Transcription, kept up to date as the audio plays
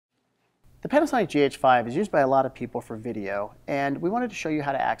Panasonic GH5 is used by a lot of people for video, and we wanted to show you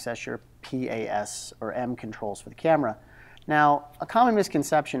how to access your PAS or M controls for the camera. Now, a common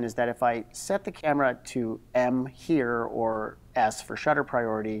misconception is that if I set the camera to M here or S for shutter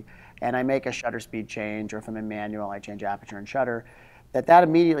priority, and I make a shutter speed change, or if I'm in manual, I change aperture and shutter, that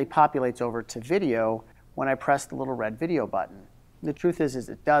immediately populates over to video when I press the little red video button. The truth is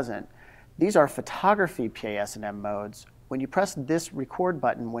it doesn't. These are photography PAS and M modes. When you press this record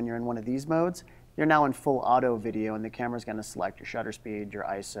button when you're in one of these modes, you're now in full auto video, and the camera's going to select your shutter speed, your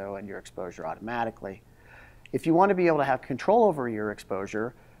ISO, and your exposure automatically. If you want to be able to have control over your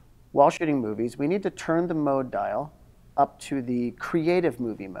exposure while shooting movies, we need to turn the mode dial up to the creative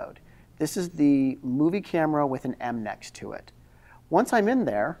movie mode. This is the movie camera with an M next to it. Once I'm in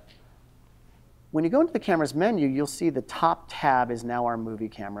there, when you go into the camera's menu, you'll see the top tab is now our movie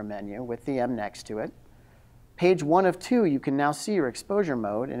camera menu with the M next to it. Page 1 of 2, you can now see your exposure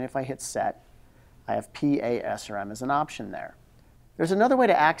mode, and if I hit set, I have PAS or M as an option there. There's another way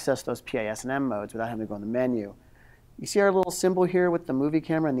to access those PAS and M modes without having to go in the menu. You see our little symbol here with the movie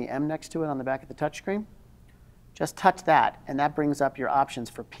camera and the M next to it on the back of the touchscreen? Just touch that, and that brings up your options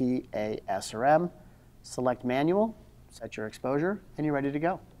for PAS or M. Select manual, set your exposure, and you're ready to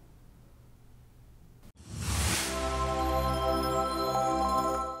go.